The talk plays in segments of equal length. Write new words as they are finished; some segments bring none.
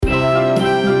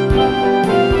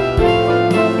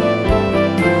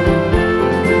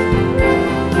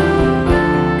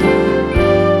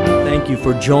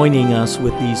for joining us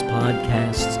with these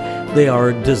podcasts. They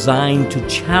are designed to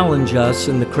challenge us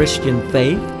in the Christian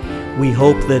faith. We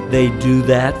hope that they do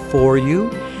that for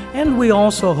you. And we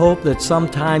also hope that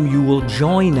sometime you will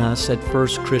join us at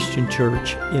First Christian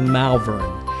Church in Malvern.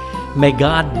 May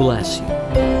God bless you.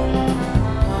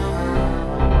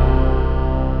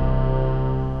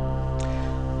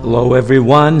 Hello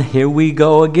everyone, here we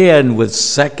go again with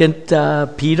 2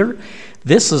 Peter.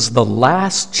 This is the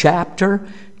last chapter,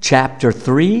 chapter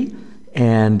 3,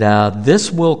 and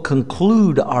this will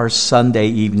conclude our Sunday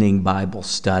evening Bible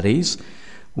studies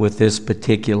with this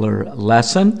particular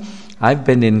lesson. I've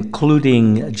been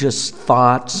including just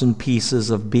thoughts and pieces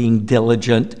of being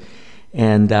diligent,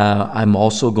 and I'm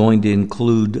also going to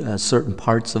include certain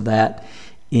parts of that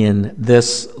in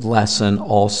this lesson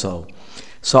also.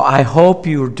 So I hope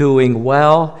you're doing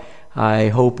well. I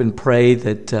hope and pray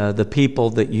that the people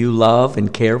that you love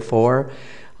and care for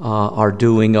are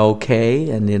doing okay,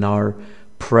 and in our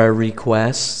prayer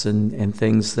requests and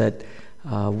things that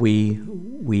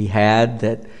we had,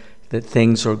 that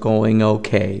things are going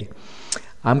okay.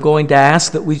 I'm going to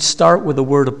ask that we start with a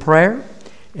word of prayer,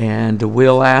 and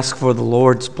we'll ask for the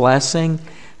Lord's blessing,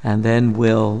 and then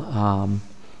we'll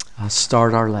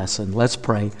start our lesson. Let's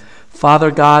pray.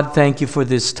 Father God, thank you for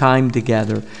this time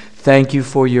together. Thank you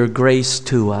for your grace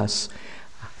to us.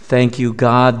 Thank you,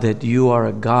 God, that you are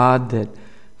a God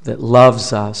that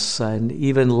loves us, and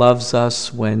even loves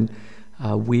us when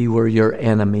we were your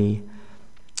enemy.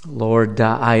 Lord,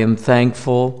 I am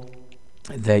thankful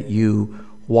that you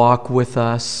walk with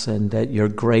us and that your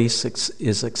grace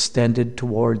is extended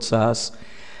towards us.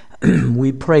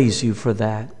 We praise you for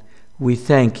that. We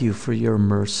thank you for your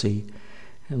mercy.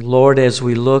 And Lord, as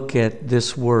we look at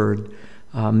this word,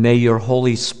 may your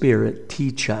Holy Spirit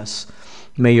teach us.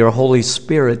 May your Holy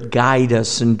Spirit guide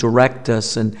us and direct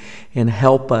us and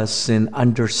help us in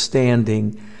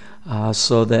understanding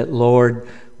so that, Lord,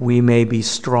 we may be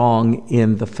strong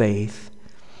in the faith.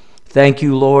 Thank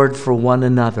you, Lord, for one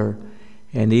another.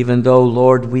 And even though,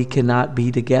 Lord, we cannot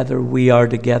be together, we are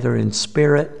together in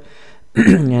spirit.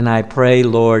 And I pray,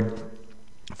 Lord,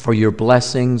 for your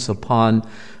blessings upon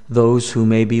those who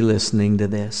may be listening to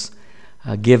this.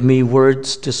 Give me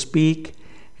words to speak,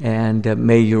 and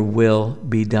may your will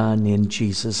be done in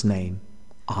Jesus' name.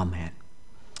 Amen.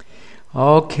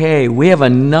 Okay, we have a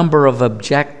number of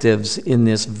objectives in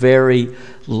this very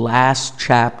last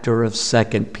chapter of 2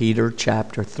 Peter,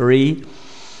 chapter 3.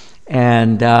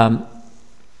 And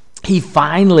he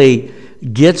finally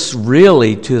gets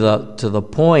really to the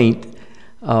point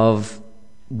of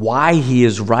why he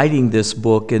is writing this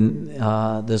book in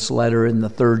this letter in the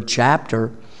 3rd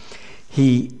chapter.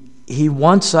 He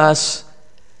wants us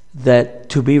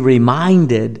to be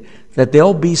reminded that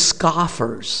there'll be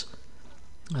scoffers.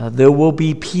 There will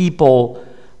be people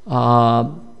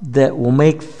that will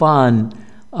make fun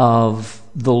of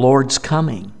the Lord's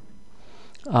coming.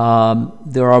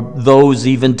 There are those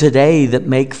even today that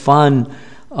make fun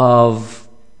of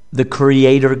the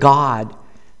Creator God,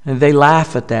 and they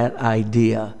laugh at that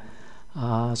idea.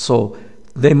 So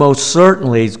they most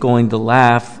certainly is going to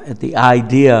laugh at the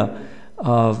idea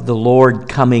of the Lord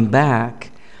coming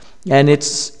back. And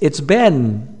it's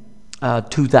been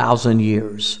 2,000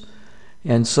 years.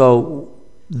 And so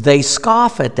they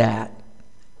scoff at that.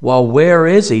 Well, where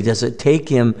is he? Does it take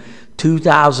him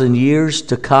 2,000 years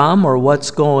to come, or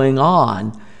what's going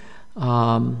on?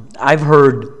 I've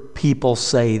heard people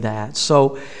say that.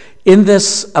 So in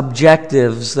this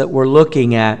objectives that we're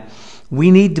looking at,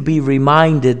 we need to be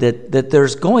reminded that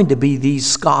there's going to be these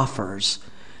scoffers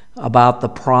about the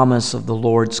promise of the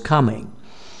Lord's coming.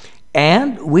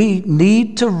 And we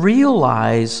need to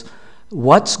realize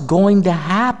what's going to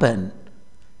happen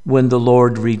when the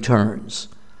Lord returns.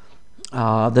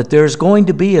 That there's going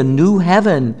to be a new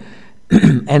heaven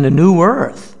and a new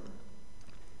earth.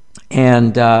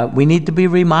 And we need to be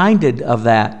reminded of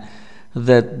that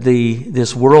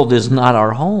this world is not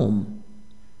our home.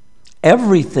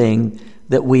 Everything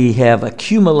that we have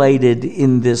accumulated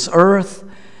in this earth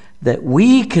that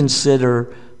we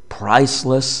consider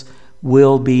priceless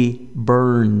will be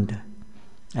burned.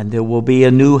 And there will be a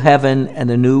new heaven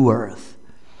and a new earth.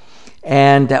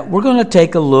 And we're going to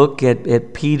take a look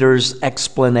at Peter's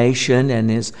explanation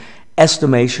and his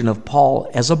estimation of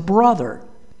Paul as a brother.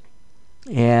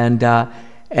 And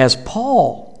as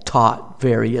Paul taught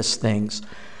various things.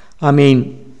 I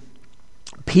mean,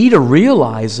 Peter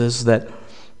realizes that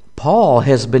Paul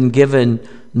has been given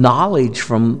knowledge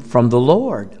from the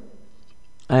Lord.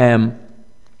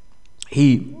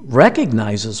 He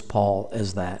recognizes Paul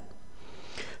as that.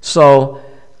 So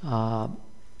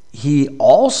he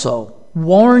also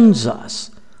warns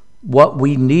us. what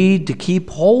we need to keep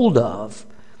hold of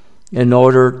in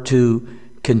order to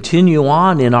continue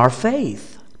on in our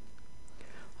faith.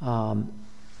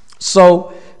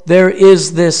 So there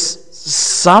is this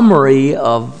summary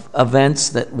of events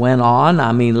that went on.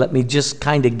 I mean, let me just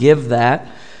kind of give that.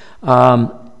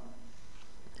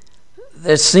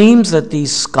 It seems that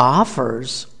these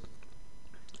scoffers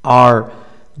are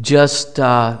just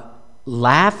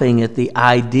laughing at the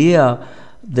idea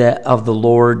of the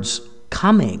Lord's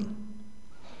coming.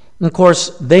 And of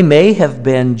course, they may have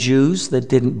been Jews that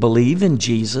didn't believe in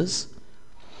Jesus.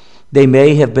 They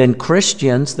may have been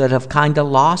Christians that have kind of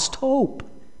lost hope.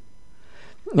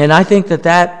 And I think that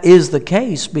that is the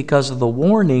case because of the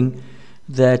warning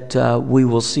that we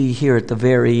will see here at the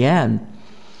very end.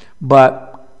 But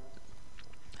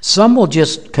some will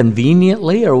just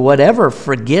conveniently or whatever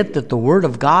forget that the Word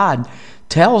of God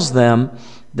tells them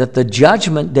that the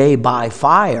judgment day by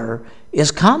fire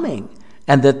is coming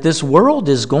and that this world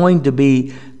is going to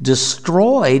be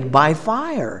destroyed by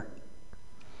fire.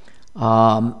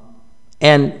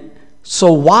 And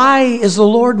so why is the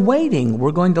Lord waiting?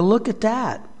 We're going to look at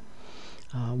that.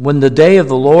 When the day of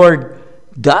the Lord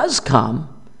does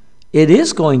come, it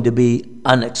is going to be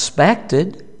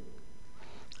unexpected.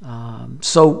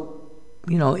 So,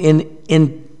 in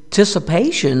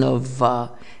anticipation of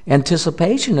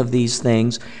these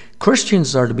things,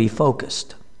 Christians are to be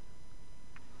focused.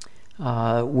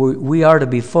 We are to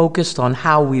be focused on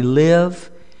how we live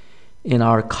in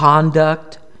our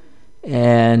conduct,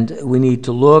 and we need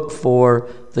to look for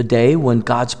the day when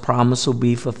God's promise will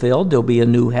be fulfilled. There'll be a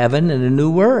new heaven and a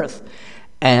new earth,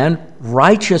 and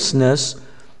righteousness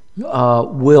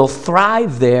will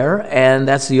thrive there, and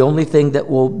that's the only thing that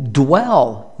will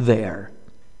dwell there.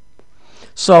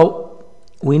 So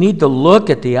we need to look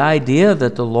at the idea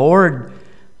that the Lord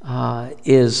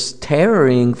is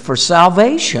tarrying for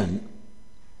salvation.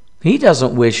 He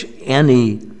doesn't wish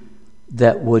any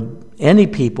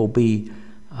people be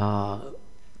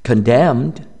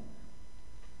condemned.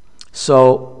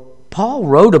 So Paul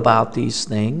wrote about these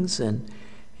things,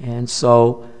 and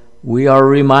so we are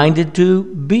reminded to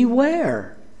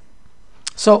beware.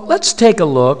 So let's take a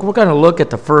look. We're going to look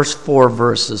at the first 4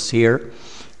 verses here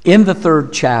in the 3rd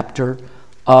chapter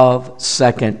of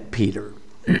 2 Peter.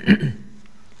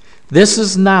 This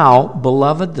is now,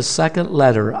 beloved, the second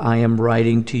letter I am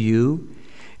writing to you,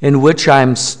 in which I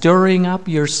am stirring up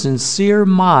your sincere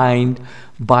mind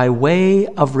by way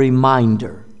of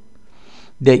reminder,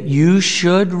 that you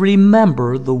should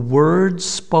remember the words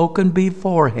spoken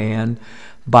beforehand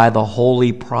by the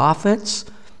holy prophets,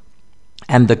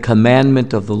 and the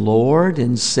commandment of the Lord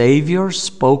and Savior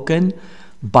spoken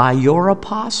by your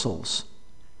apostles.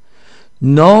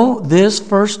 Know this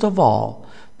first of all,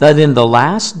 that in the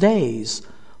last days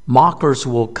mockers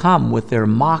will come with their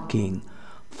mocking,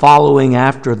 following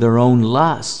after their own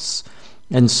lusts,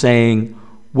 and saying,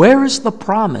 where is the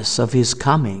promise of his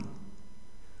coming?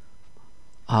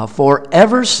 For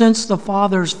ever since the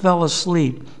fathers fell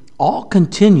asleep, all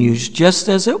continues just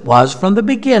as it was from the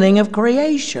beginning of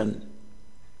creation.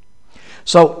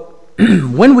 So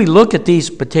when we look at these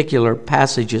particular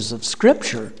passages of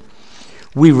Scripture,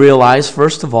 we realize,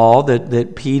 first of all,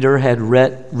 that Peter had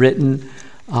written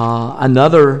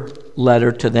another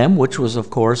letter to them, which was, of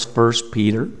course, 1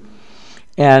 Peter.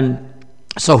 And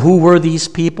so who were these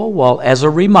people? Well, as a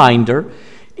reminder,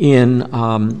 in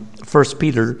 1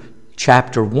 Peter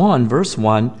chapter 1, verse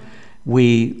 1,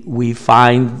 we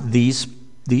find these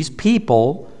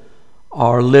people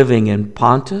are living in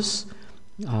Pontus,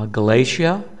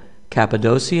 Galatia,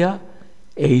 Cappadocia,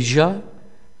 Asia,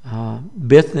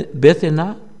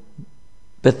 Bithynia,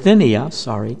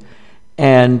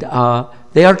 and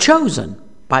they are chosen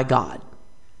by God.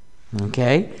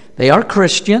 Okay, they are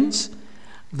Christians.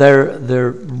 They're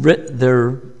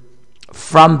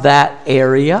from that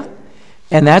area,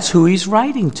 and that's who he's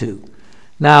writing to.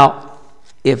 Now,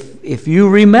 if you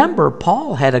remember,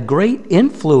 Paul had a great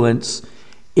influence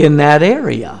in that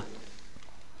area.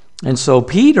 And so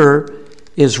Peter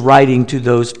is writing to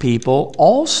those people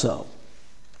also.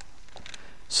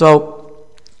 So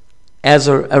as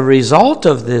a result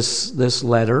of this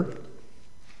letter,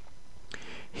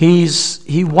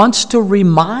 he wants to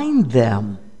remind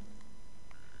them.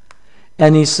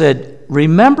 And he said,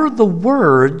 remember the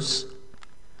words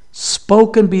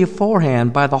spoken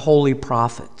beforehand by the holy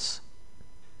prophets.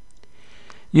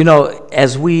 You know,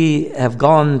 as we have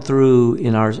gone through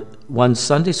in our one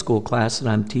Sunday school class that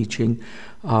I'm teaching,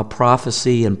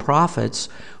 prophecy and prophets,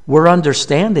 we're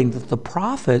understanding that the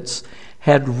prophets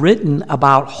had written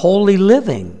about holy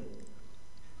living.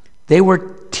 They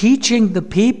were teaching the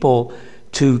people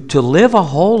to live a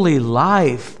holy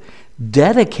life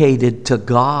dedicated to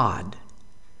God.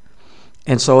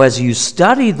 And so as you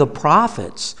study the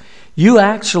prophets, you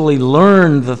actually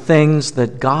learn the things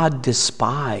that God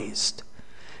despised,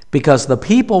 because the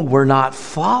people were not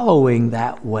following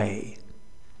that way.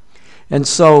 And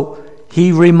so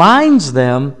he reminds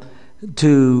them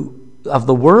of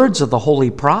the words of the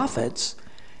holy prophets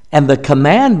and the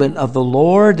commandment of the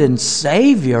Lord and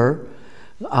Savior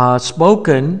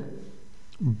spoken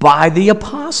by the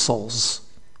apostles.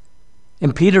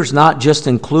 And Peter's not just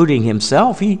including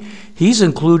himself, he's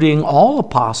including all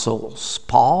apostles,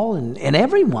 Paul and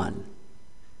everyone.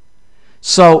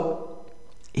 So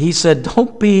he said,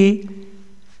 don't be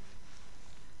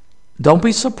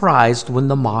surprised when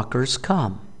the mockers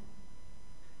come.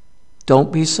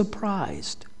 Don't be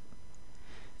surprised.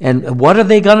 And what are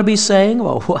they going to be saying?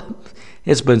 Well,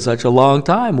 it's been such a long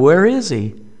time. Where is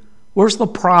he? Where's the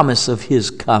promise of his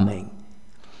coming?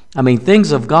 I mean,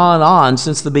 things have gone on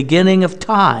since the beginning of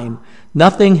time.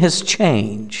 Nothing has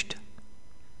changed.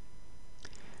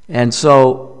 And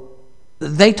so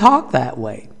they talk that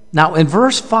way. Now, in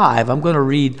verse 5, I'm going to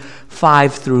read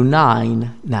 5 through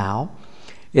 9 now.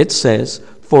 It says,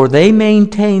 "For they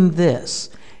maintain this,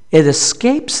 it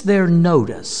escapes their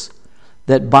notice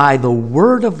that by the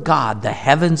word of God the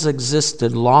heavens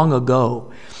existed long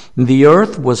ago. The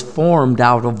earth was formed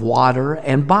out of water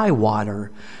and by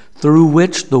water, through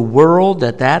which the world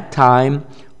at that time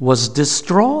was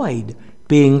destroyed,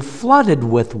 being flooded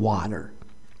with water.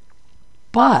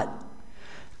 But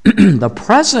the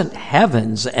present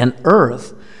heavens and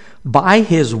earth by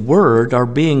his word are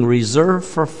being reserved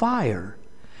for fire,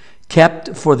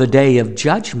 kept for the day of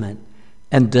judgment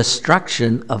and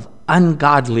destruction of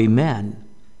ungodly men.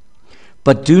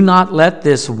 But do not let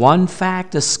this one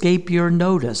fact escape your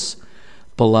notice,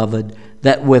 beloved,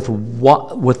 that with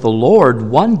the Lord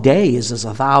 1 day is as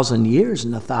 1,000 years,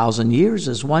 and 1,000 years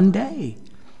is 1 day.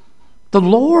 The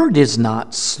Lord is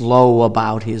not slow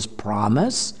about his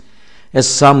promise, as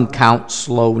some count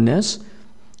slowness,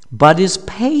 but is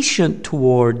patient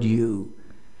toward you,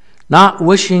 not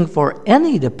wishing for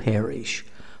any to perish,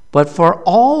 but for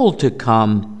all to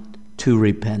come to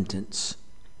repentance."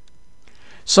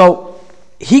 So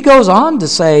he goes on to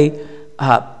say,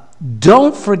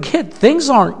 don't forget, things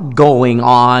aren't going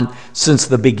on since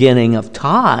the beginning of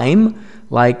time.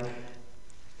 Like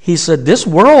he said, this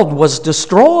world was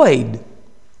destroyed.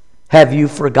 Have you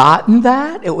forgotten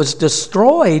that? It was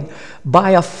destroyed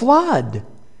by a flood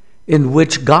in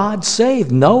which God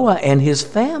saved Noah and his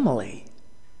family.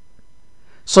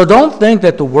 So don't think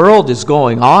that the world is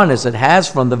going on as it has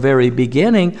from the very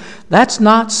beginning. That's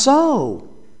not so.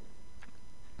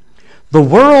 The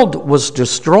world was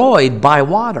destroyed by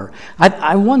water.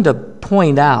 I wanted to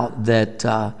point out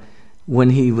that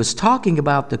when he was talking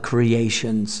about the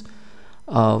creations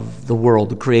of the world,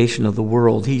 the creation of the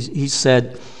world, he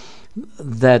said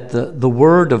that the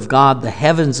word of God, the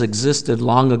heavens existed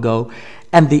long ago,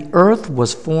 and the earth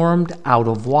was formed out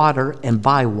of water and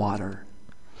by water.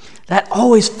 That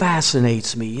always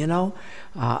fascinates me, you know.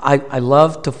 I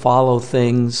love to follow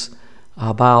things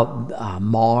about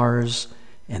Mars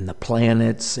and the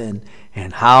planets and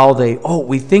how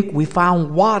we think we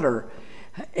found water.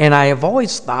 And I have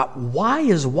always thought, why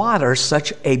is water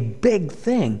such a big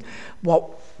thing?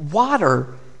 Well,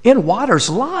 in water's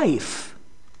life.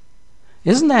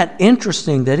 Isn't that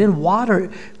interesting that in water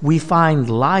we find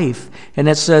life? And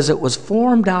it says it was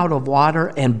formed out of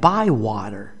water and by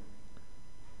water.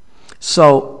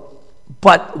 So,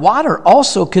 but water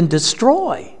also can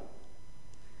destroy.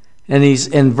 And he's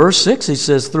in verse 6, he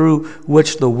says, through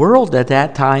which the world at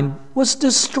that time was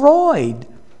destroyed,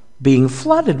 being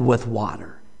flooded with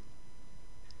water.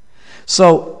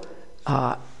 So,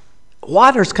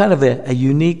 water's kind of a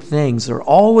unique thing. They're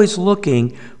always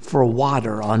looking for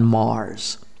water on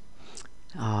Mars.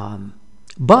 And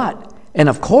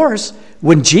of course,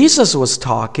 when Jesus was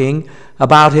talking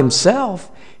about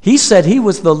himself, he said he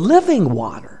was the living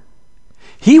water.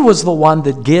 He was the one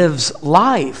that gives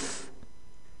life.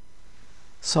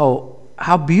 So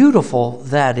how beautiful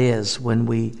that is when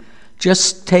we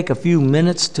just take a few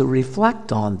minutes to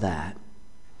reflect on that.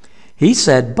 He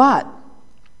said, but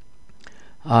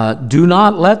do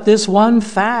not let this one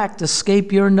fact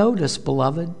escape your notice,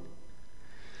 beloved,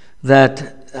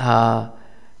 that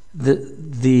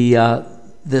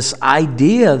this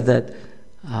idea that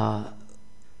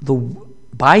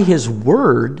by his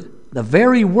word, the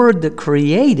very word that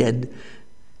created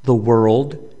the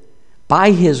world,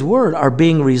 by his word are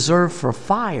being reserved for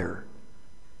fire.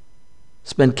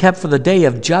 It's been kept for the day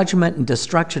of judgment and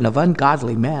destruction of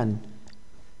ungodly men.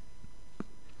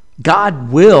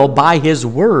 God will, by his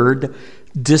word,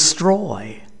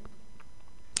 destroy.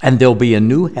 and there'll be a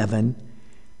new heaven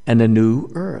and a new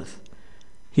earth.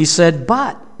 He said,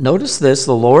 but, notice this,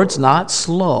 the Lord's not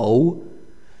slow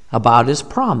about his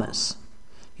promise.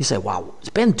 You say, wow, it's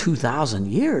been 2,000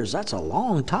 years. That's a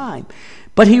long time.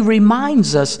 But he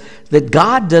reminds us that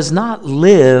God does not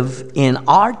live in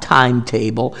our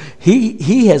timetable.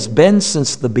 He has been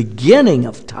since the beginning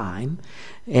of time,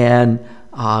 and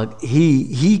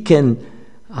he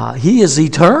is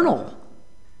eternal.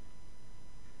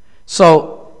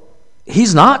 So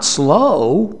he's not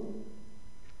slow,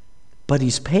 but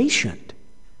he's patient.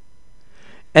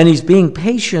 And he's being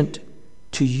patient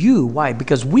to you. Why?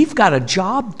 Because we've got a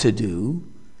job to do,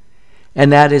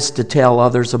 and that is to tell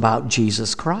others about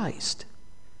Jesus Christ.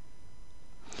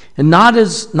 And not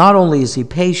only is he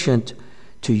patient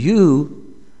to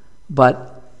you,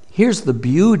 but here's the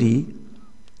beauty.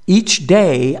 Each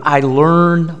day I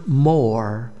learn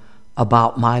more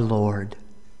about my Lord.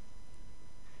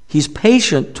 He's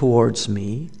patient towards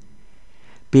me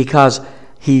because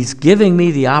he's giving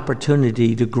me the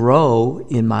opportunity to grow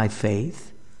in my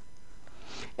faith.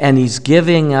 And he's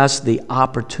giving us the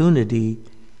opportunity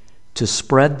to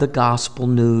spread the gospel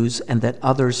news and that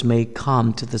others may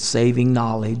come to the saving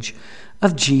knowledge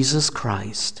of Jesus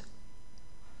Christ.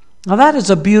 Now that is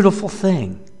a beautiful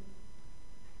thing.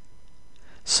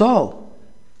 So,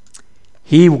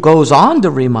 he goes on to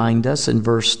remind us in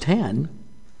verse 10,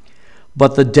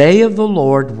 but the day of the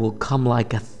Lord will come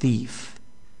like a thief,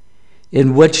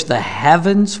 in which the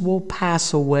heavens will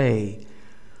pass away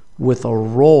with a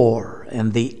roar,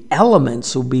 and the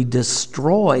elements will be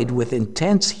destroyed with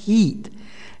intense heat,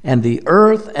 and the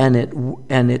earth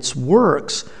and its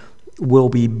works will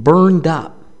be burned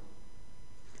up.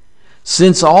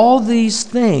 Since all these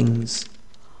things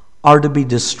are to be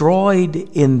destroyed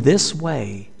in this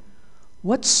way,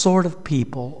 what sort of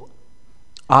people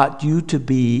ought you to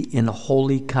be in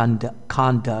holy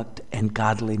conduct and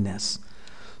godliness,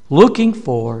 looking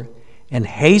for and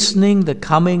hastening the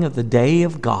coming of the day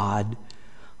of God,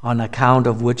 on account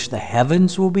of which the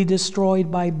heavens will be destroyed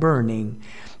by burning,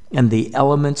 and the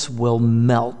elements will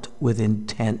melt with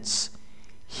intense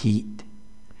heat.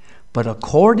 But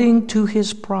according to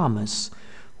his promise,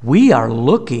 we are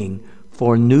looking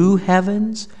for new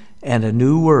heavens and a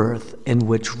new earth in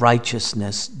which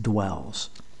righteousness dwells.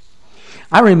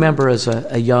 I remember as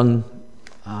a young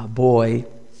boy,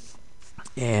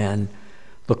 and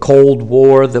the Cold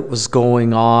War that was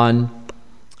going on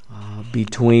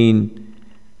between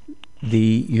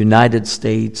the United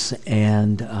States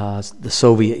and the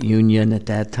Soviet Union at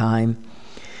that time.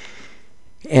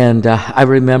 And I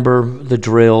remember the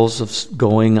drills of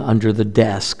going under the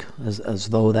desk, as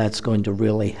though that's going to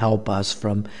really help us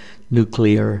from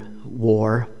nuclear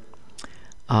war.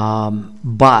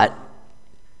 But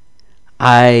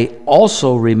I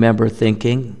also remember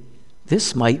thinking,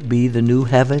 this might be the new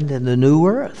heaven and the new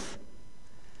earth.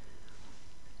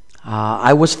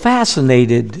 I was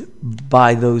fascinated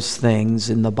by those things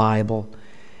in the Bible.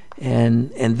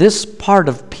 And this part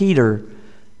of Peter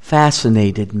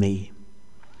fascinated me.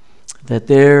 That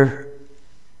there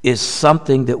is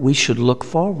something that we should look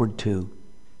forward to.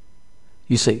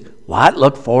 You say, what?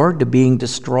 Look forward to being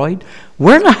destroyed?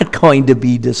 We're not going to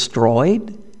be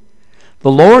destroyed.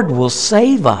 The Lord will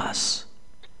save us.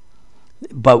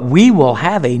 But we will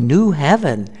have a new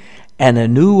heaven and a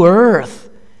new earth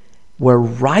where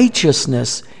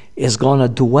righteousness is going to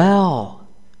dwell.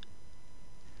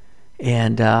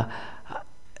 And,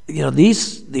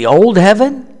 the old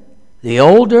heaven, the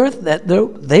old earth, that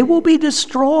they will be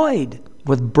destroyed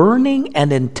with burning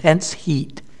and intense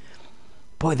heat.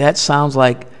 Boy, that sounds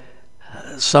like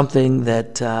something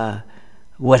that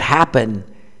would happen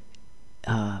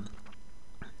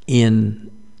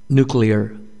in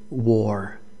nuclear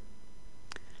war.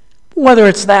 Whether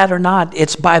it's that or not,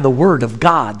 it's by the word of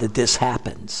God that this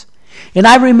happens. And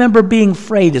I remember being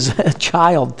afraid as a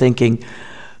child, thinking,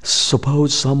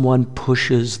 suppose someone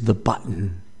pushes the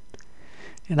button.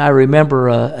 And I remember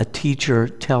a teacher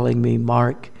telling me,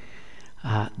 Mark,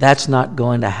 that's not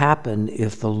going to happen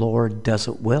if the Lord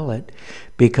doesn't will it,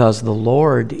 because the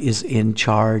Lord is in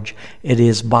charge. It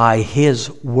is by his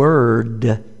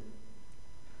word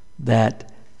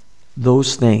that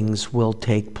those things will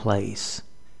take place.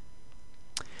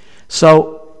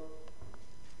 So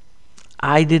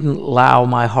I didn't allow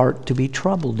my heart to be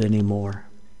troubled anymore.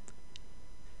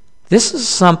 This is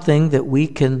something that we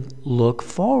can look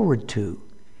forward to.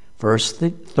 Verse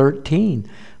 13,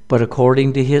 but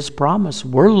according to his promise,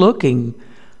 we're looking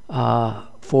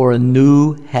for a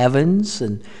new heavens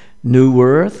and new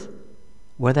earth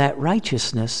where that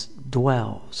righteousness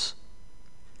dwells.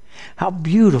 How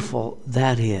beautiful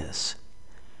that is.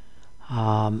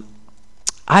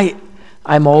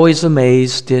 I'm always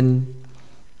amazed in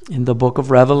the book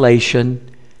of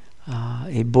Revelation,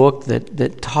 a book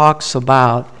that talks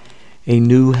about a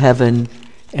new heaven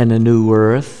and a new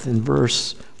earth. In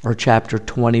chapter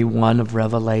 21 of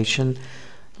Revelation,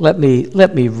 let me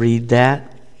read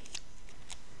that.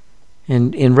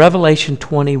 In Revelation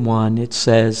 21, it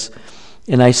says,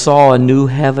 "And I saw a new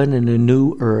heaven and a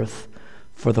new earth,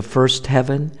 for the first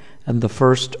heaven and the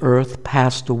first earth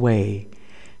passed away,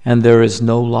 and there is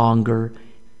no longer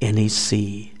any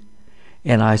sea.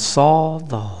 And I saw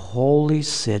the holy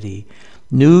city,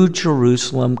 New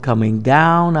Jerusalem, coming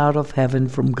down out of heaven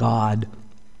from God,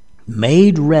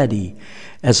 made ready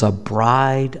as a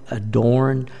bride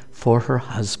adorned for her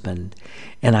husband.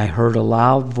 And I heard a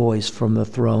loud voice from the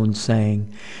throne saying,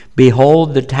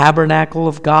 'Behold, the tabernacle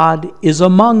of God is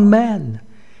among men,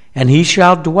 and he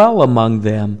shall dwell among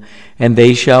them, and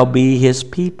they shall be his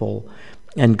people,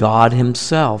 and God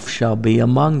himself shall be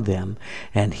among them,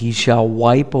 and he shall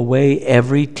wipe away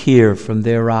every tear from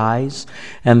their eyes,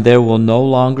 and there will no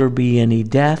longer be any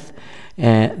death,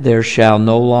 and there shall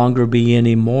no longer be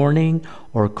any mourning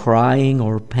or crying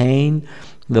or pain.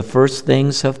 The first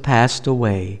things have passed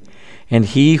away.' And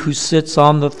he who sits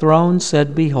on the throne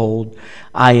said, 'Behold,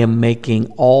 I am making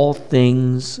all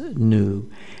things new.'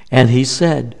 And he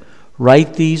said,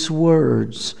 'Write these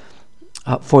words,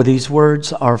 for these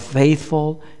words are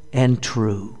faithful and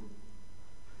true.'"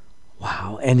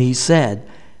 Wow. And he said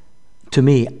to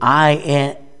me,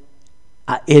 "It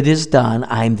is done.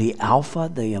 I am the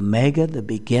Alpha, the Omega, the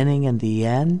beginning and the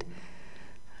end.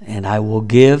 And I will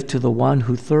give to the one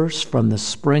who thirsts from the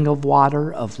spring of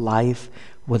water of life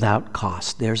without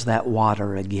cost." There's that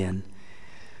water again.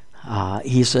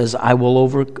 He says,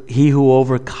 "He who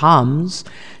overcomes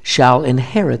shall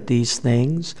inherit these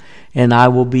things, and I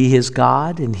will be his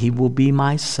God, and he will be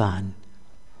my son.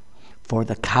 For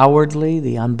the cowardly,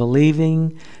 the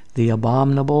unbelieving, the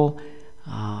abominable,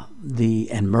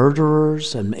 and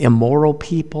murderers and immoral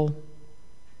people,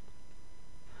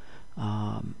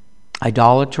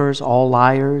 idolaters, all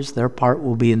liars, their part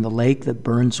will be in the lake that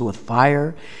burns with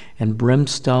fire and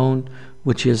brimstone,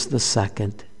 which is the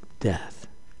second death."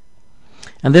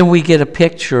 And then we get a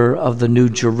picture of the New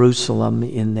Jerusalem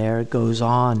in there. It goes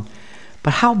on.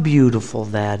 But how beautiful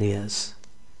that is.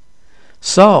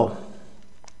 So,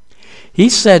 he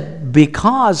said,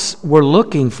 because we're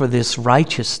looking for this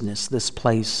righteousness, this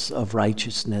place of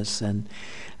righteousness, and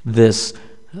this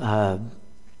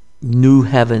new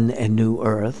heaven and new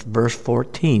earth, verse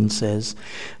 14 says,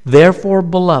 "Therefore,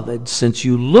 beloved, since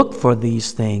you look for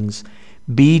these things,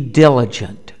 be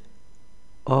diligent."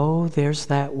 Oh, there's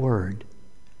that word.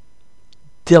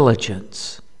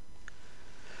 Diligence.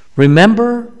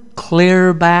 Remember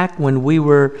clear back when we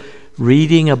were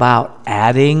reading about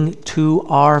adding to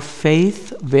our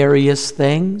faith various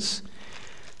things?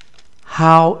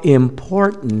 How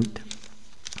important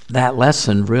that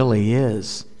lesson really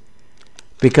is.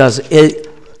 Because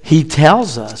he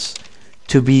tells us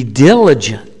to be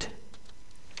diligent.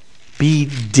 Be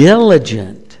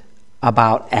diligent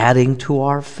about adding to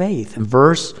our faith. In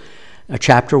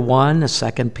chapter 1,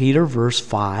 2 Peter, verse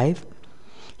 5,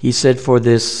 he said, "For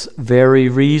this very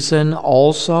reason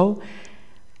also,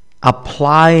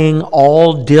 applying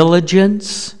all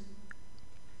diligence,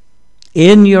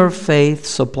 in your faith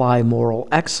supply moral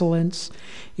excellence,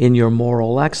 in your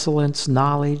moral excellence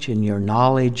knowledge, in your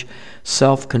knowledge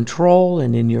self-control,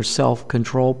 and in your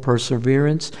self-control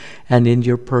perseverance, and in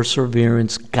your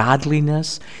perseverance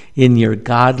godliness, in your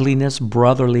godliness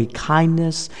brotherly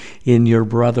kindness, in your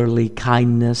brotherly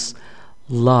kindness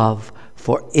love.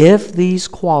 For if these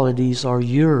qualities are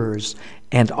yours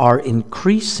and are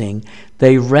increasing,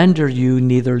 they render you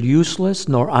neither useless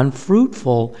nor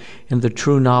unfruitful in the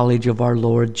true knowledge of our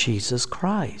Lord Jesus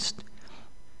Christ."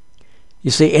 You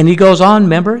see, and he goes on,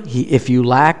 remember, if you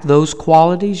lack those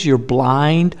qualities, you're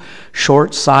blind,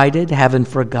 short-sighted, having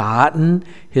forgotten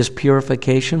his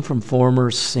purification from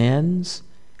former sins.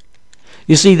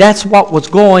 You see, that's what was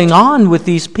going on with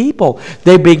these people.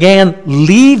 They began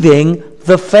leaving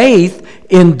the faith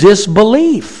in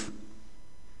disbelief.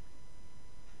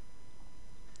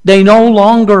 They no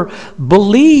longer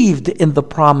believed in the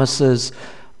promises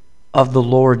of the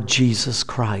Lord Jesus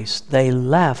Christ. They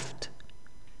left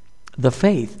the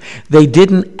faith. They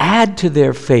didn't add to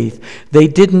their faith. They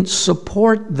didn't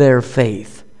support their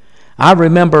faith. I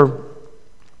remember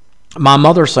my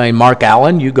mother saying, "Mark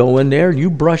Allen, you go in there and you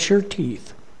brush your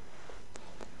teeth."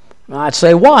 I'd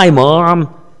say, "Why, Mom?"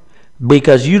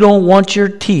 "Because you don't want your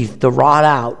teeth to rot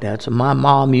out." That's what my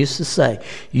mom used to say.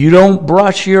 "You don't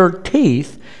brush your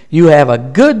teeth. You have a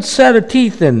good set of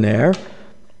teeth in there.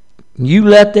 you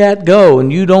let that go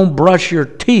and you don't brush your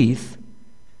teeth,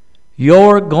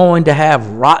 you're going to have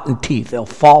rotten teeth. They'll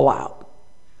fall out.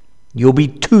 You'll be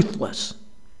toothless.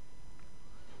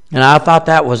 And I thought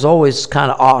that was always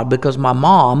kind of odd because my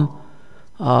mom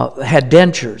had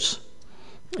dentures.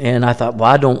 And I thought, well,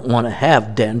 I don't want to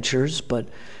have dentures. But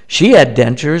she had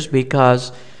dentures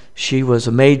because she was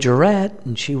a majorette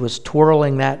and she was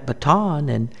twirling that baton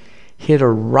and hit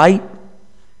her right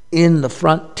in the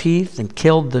front teeth and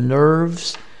killed the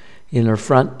nerves in her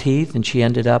front teeth. And she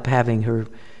ended up having her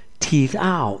teeth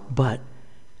out. But,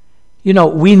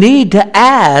 we need to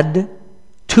add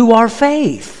to our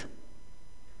faith.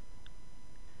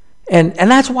 And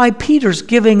that's why Peter's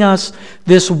giving us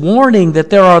this warning that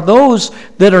there are those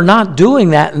that are not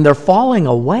doing that and they're falling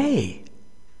away.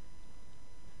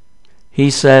 He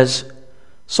says,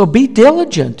 so be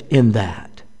diligent in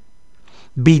that.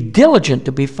 Be diligent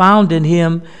to be found in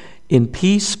him in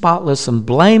peace, spotless and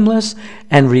blameless,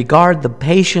 and regard the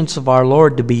patience of our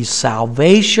Lord to be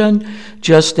salvation,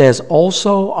 just as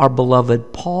also our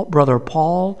beloved brother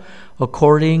Paul,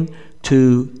 according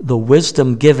to the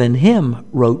wisdom given him,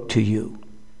 wrote to you.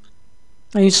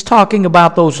 And he's talking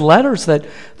about those letters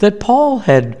that Paul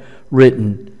had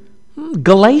written,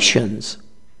 Galatians,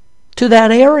 to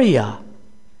that area.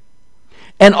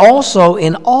 And also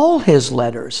in all his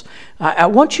letters. I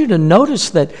want you to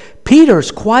notice that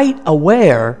Peter's quite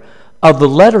aware of the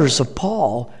letters of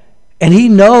Paul, and he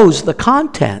knows the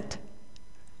content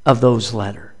of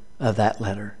that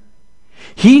letter.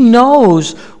 He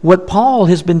knows what Paul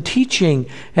has been teaching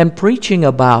and preaching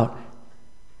about,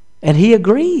 and he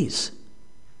agrees.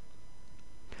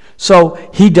 So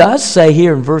he does say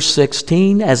here in verse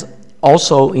 16, as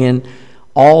also in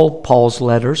all Paul's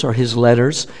letters, or his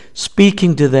letters,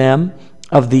 speaking to them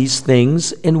of these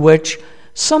things, in which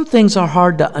some things are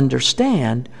hard to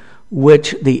understand,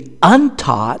 which the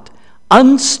untaught,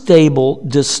 unstable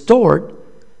distort,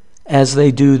 as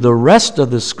they do the rest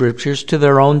of the Scriptures, to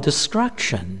their own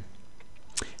destruction.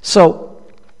 So,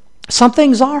 some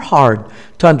things are hard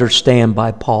to understand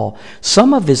by Paul.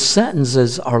 Some of his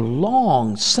sentences are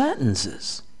long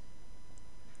sentences.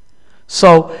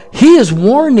 So, he is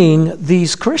warning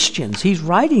these Christians. He's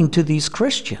writing to these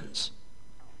Christians.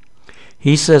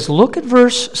 He says, look at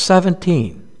verse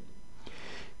 17.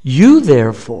 You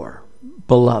therefore,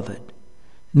 beloved,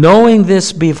 knowing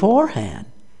this beforehand,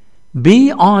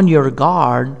 be on your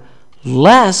guard,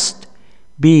 lest,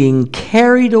 being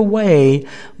carried away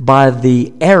by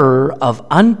the error of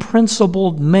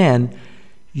unprincipled men,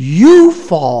 you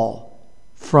fall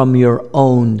from your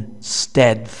own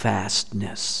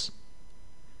steadfastness.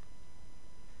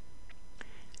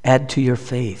 Add to your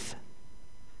faith.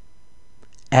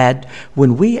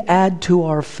 When we add to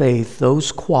our faith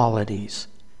those qualities,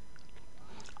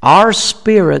 our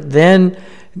spirit then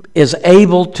is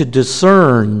able to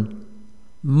discern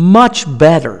much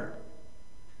better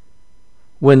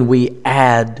when we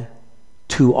add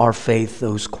to our faith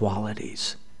those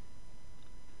qualities.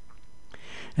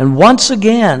 And once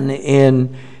again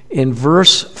in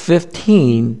verse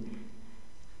 15,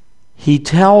 he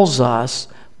tells us,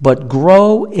 but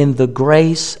grow in the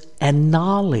grace and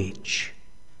knowledge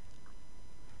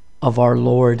of our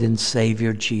Lord and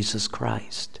Savior Jesus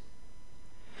Christ.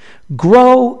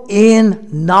 Grow in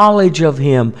knowledge of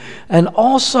him and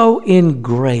also in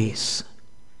grace.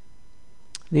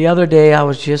 The other day I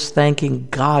was just thanking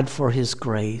God for his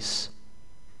grace.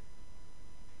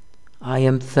 I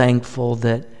am thankful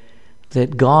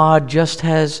that God just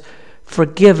has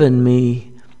forgiven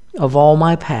me of all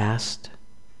my past,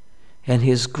 and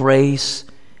his grace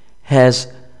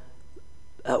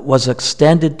was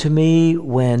extended to me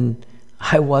when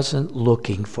I wasn't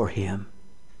looking for him.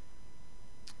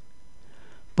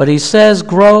 But he says,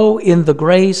 grow in the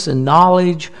grace and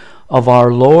knowledge of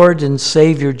our Lord and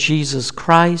Savior Jesus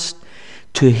Christ.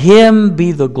 To him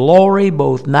be the glory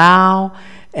both now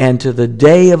and to the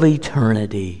day of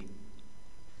eternity.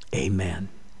 Amen.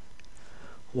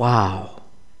 Wow.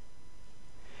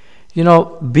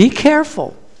 Be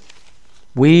careful.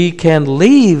 We can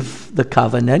leave the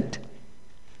covenant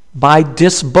by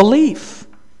disbelief.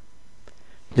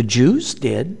 The Jews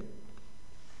did.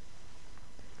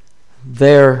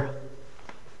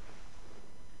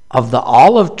 Of the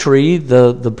olive tree,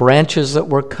 the branches that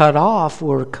were cut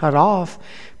off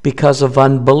because of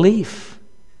unbelief.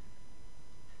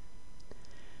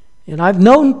 And I've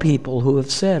known people who have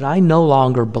said, I no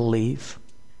longer believe.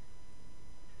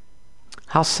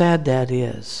 How sad that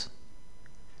is.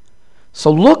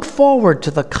 So look forward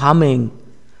to the coming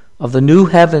of the new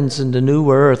heavens and the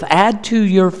new earth. Add to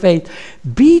your faith.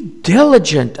 Be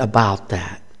diligent about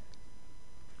that.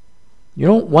 You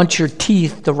don't want your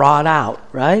teeth to rot out,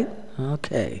 right?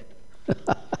 Okay.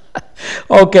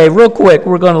 Okay, real quick,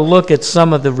 we're going to look at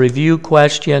some of the review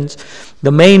questions.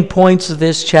 The main points of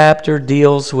this chapter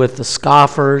deals with the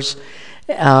scoffers.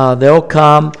 They'll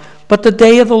come, but the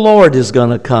day of the Lord is going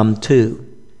to come too.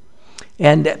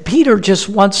 And Peter just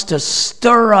wants to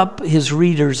stir up his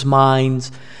readers'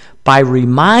 minds by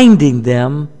reminding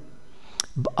them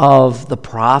of the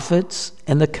prophets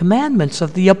and the commandments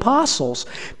of the apostles.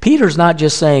 Peter's not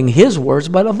just saying his words,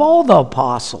 but of all the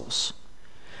apostles.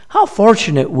 How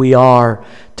fortunate we are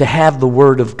to have the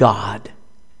Word of God.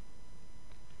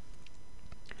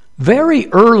 Very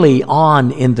early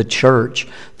on in the church,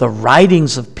 the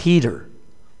writings of Peter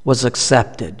was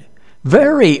accepted.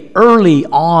 Very early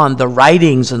on, the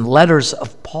writings and letters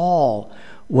of Paul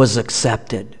was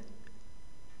accepted.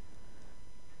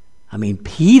 I mean,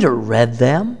 Peter read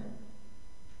them.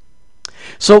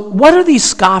 So what are these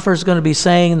scoffers going to be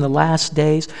saying in the last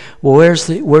days? Well,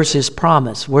 where's his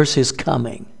promise? Where's his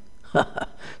coming?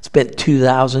 It's been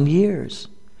 2,000 years.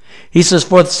 He says,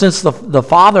 for since the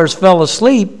fathers fell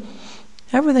asleep,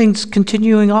 everything's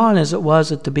continuing on as it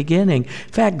was at the beginning. In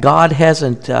fact, God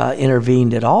hasn't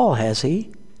intervened at all, has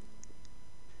he?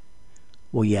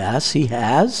 Well, yes, he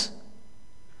has.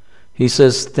 He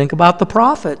says, think about the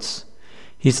prophets.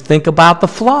 Think about the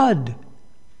flood.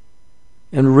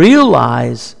 And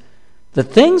realize that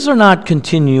things are not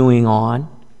continuing on.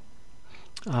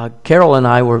 Carol and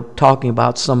I were talking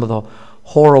about some of the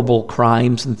horrible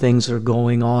crimes and things that are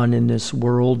going on in this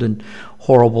world and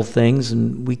horrible things,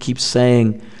 and we keep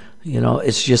saying,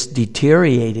 it's just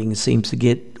deteriorating. It seems to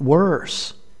get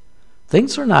worse.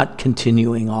 Things are not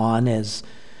continuing on as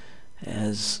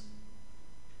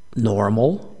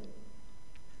normal.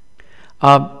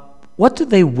 What do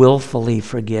they willfully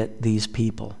forget, these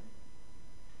people?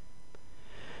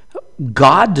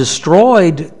 God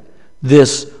destroyed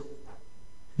this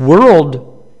world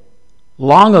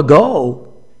long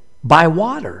ago by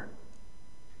water.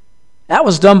 That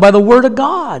was done by the Word of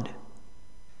God.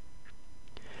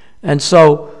 And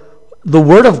so the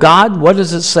Word of God, what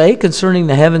does it say concerning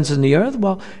the heavens and the earth?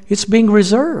 Well, it's being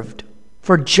reserved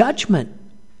for judgment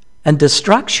and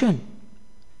destruction.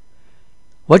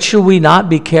 What should we not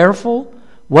be careful?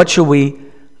 What should we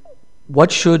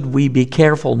be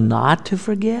careful not to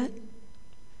forget?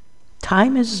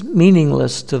 Time is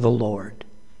meaningless to the Lord.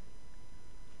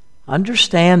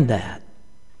 Understand that.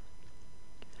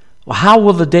 Well, how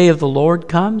will the day of the Lord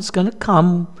come? It's going to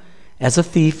come as a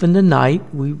thief in the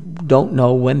night. We don't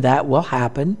know when that will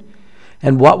happen.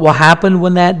 And what will happen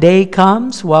when that day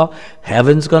comes? Well,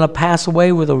 heaven's going to pass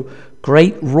away with a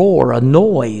great roar, a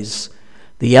noise.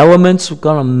 The elements are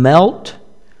going to melt,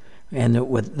 and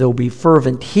there'll be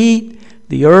fervent heat.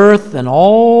 The earth and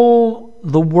all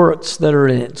the works that are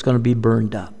in it is going to be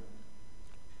burned up.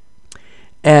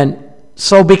 And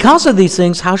so because of these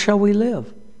things, how shall we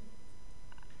live?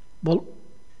 Well,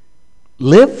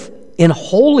 live in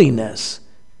holiness,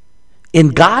 in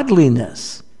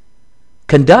godliness.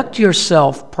 Conduct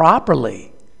yourself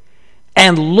properly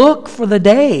and look for the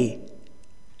day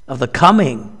of the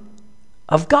coming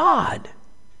of God.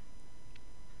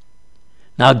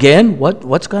 Now again,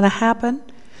 what's going to happen?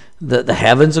 The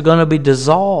heavens are going to be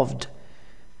dissolved,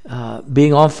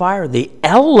 being on fire. The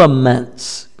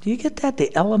elements, do you get that?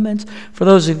 The elements. For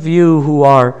those of you who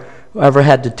ever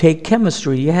had to take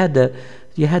chemistry, you had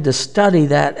to study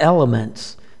that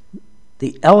elements.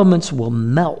 The elements will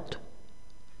melt.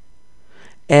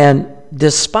 And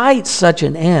despite such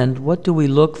an end, what do we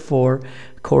look for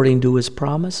according to his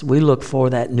promise? We look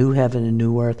for that new heaven and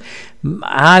new earth.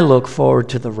 I look forward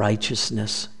to the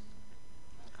righteousness.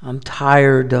 I'm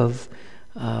tired of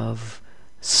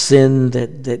sin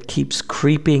that keeps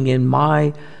creeping in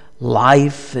my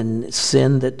life, and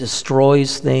sin that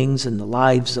destroys things in the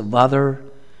lives of others.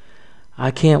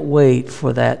 I can't wait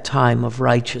for that time of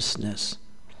righteousness.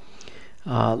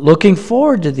 Looking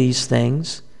forward to these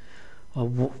things.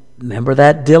 Remember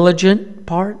that diligent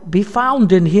part? Be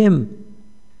found in him,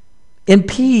 in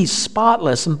peace,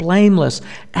 spotless and blameless.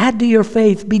 Add to your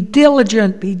faith. Be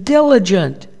diligent. Be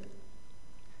diligent.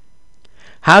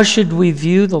 How should we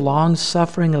view the long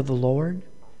suffering of the Lord?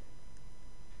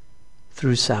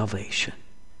 Through salvation.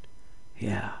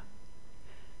 Yeah.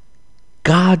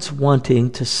 God's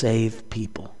wanting to save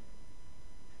people.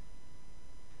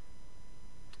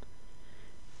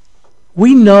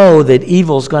 We know that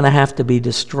evil's going to have to be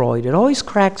destroyed. It always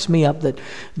cracks me up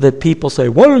that people say,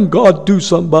 why didn't God do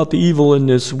something about the evil in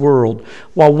this world?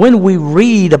 Well, when we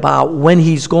read about when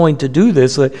he's going to do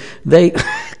this, they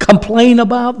complain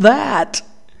about that.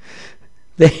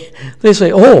 They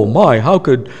say, oh my, how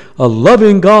could a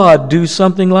loving God do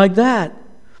something like that?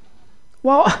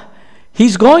 Well,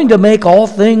 He's going to make all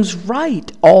things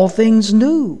right, all things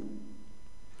new.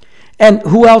 And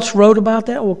who else wrote about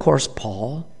that? Well, of course,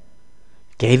 Paul.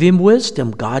 Gave him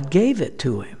wisdom. God gave it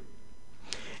to him.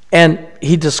 And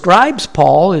he describes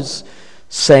Paul as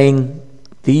saying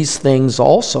these things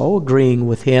also, agreeing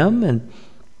with him.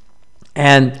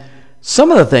 And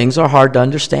some of the things are hard to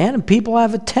understand, and people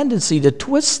have a tendency to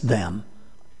twist them.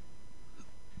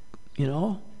 You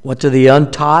know, what do the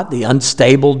untaught, the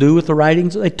unstable do with the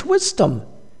writings? They twist them.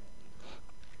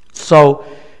 So,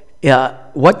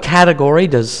 what category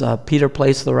does Peter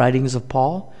place the writings of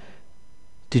Paul?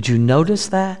 Did you notice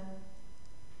that?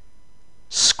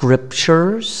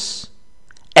 Scriptures,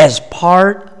 as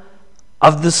part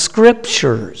of the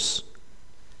Scriptures.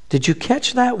 Did you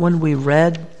catch that when we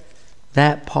read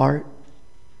that part?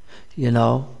 You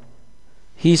know,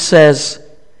 he says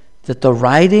that the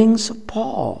writings of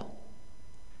Paul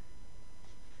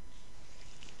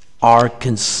are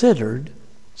considered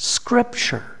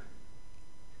Scripture.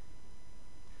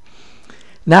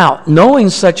 Now, knowing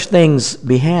such things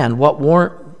beforehand,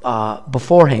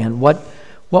 what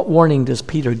warning does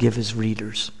Peter give his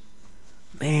readers?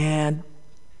 Man,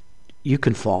 you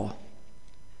can fall.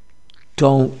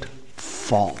 Don't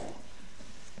fall.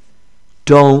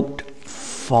 Don't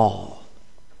fall.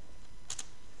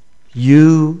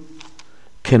 You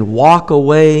can walk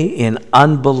away in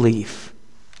unbelief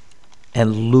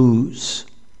and lose.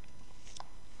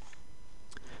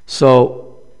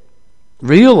 So,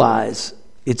 realize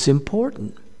it's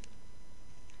important.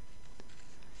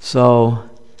 So,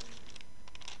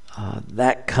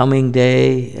 that coming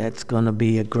day, it's going to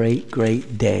be a great,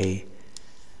 great day.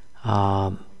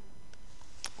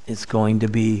 It's going to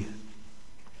be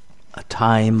a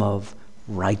time of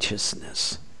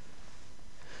righteousness.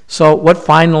 So, what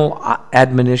final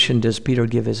admonition does Peter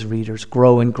give his readers?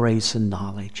 Grow in grace and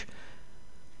knowledge.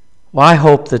 Well, I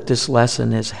hope that this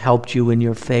lesson has helped you in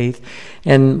your faith.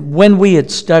 And when we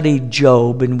had studied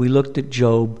Job and we looked at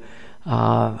Job,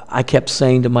 I kept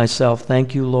saying to myself,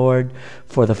 thank you, Lord,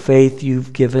 for the faith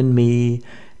you've given me,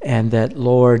 and that,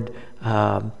 Lord,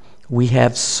 we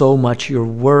have so much your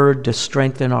word to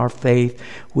strengthen our faith.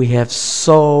 We have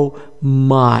so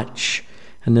much.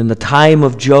 And in the time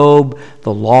of Job,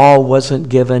 the law wasn't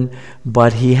given,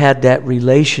 but he had that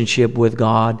relationship with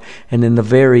God. And in the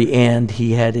very end,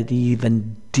 he had an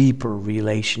even deeper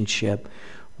relationship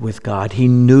with God. He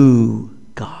knew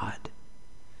God.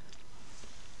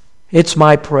 It's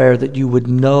my prayer that you would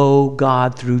know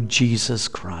God through Jesus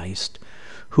Christ,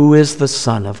 who is the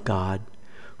Son of God,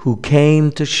 who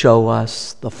came to show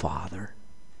us the Father.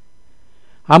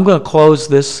 I'm going to close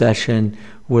this session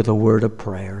with a word of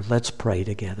prayer. Let's pray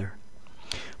together.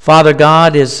 Father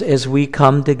God, as we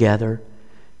come together,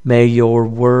 may your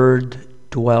word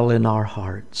dwell in our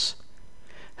hearts.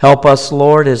 Help us,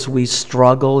 Lord, as we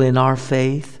struggle in our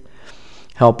faith.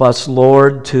 Help us,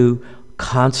 Lord, to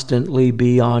constantly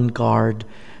be on guard.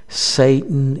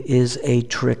 Satan is a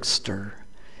trickster.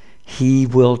 He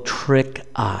will trick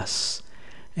us.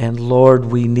 And Lord,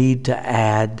 we need to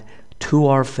add to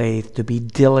our faith, to be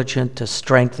diligent to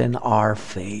strengthen our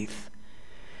faith.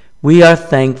 We are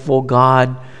thankful,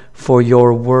 God, for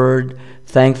your word,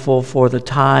 thankful for the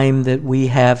time that we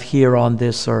have here on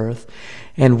this earth,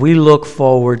 and we look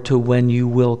forward to when you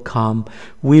will come.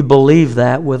 We believe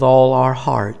that with all our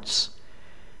hearts.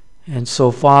 And so,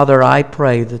 Father, I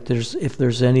pray that if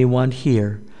there's anyone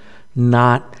here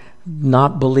not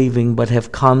believing but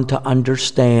have come to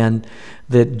understand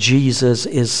that Jesus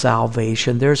is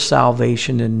salvation. There's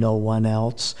salvation in no one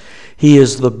else. He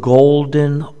is the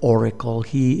golden oracle.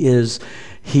 He is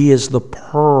the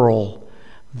pearl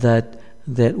that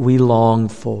we long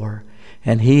for.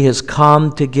 And he has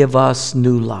come to give us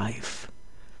new life.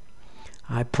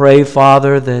 I pray,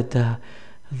 Father, that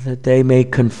they may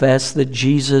confess that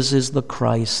Jesus is the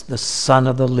Christ, the Son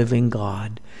of the living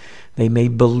God. They may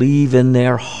believe in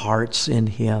their hearts in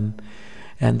him.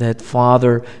 And that,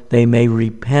 Father, they may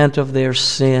repent of their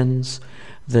sins,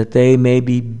 that they may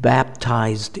be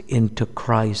baptized into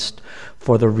Christ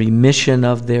for the remission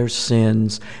of their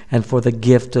sins and for the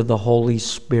gift of the Holy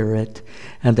Spirit.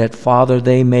 And that, Father,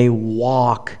 they may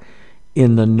walk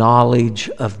in the knowledge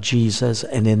of Jesus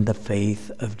and in the faith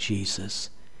of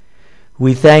Jesus.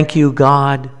 We thank you,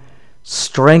 God.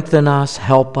 Strengthen us,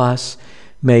 help us.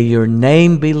 May your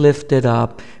name be lifted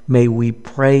up. May we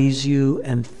praise you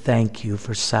and thank you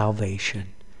for salvation.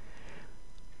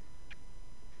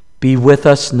 Be with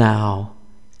us now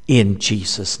in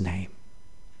Jesus' name.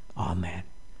 Amen.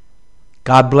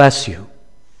 God bless you.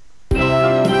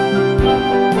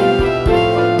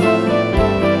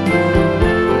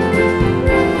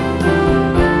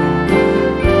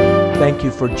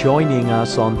 thank you for joining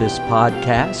us on this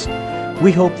podcast.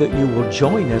 We hope that you will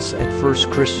join us at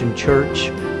First Christian Church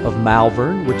of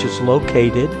Malvern, which is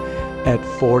located at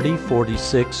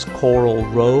 4046 Coral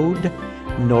Road,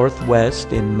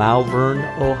 Northwest in Malvern,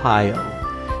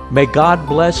 Ohio. May God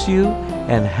bless you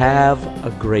and have a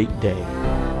great day.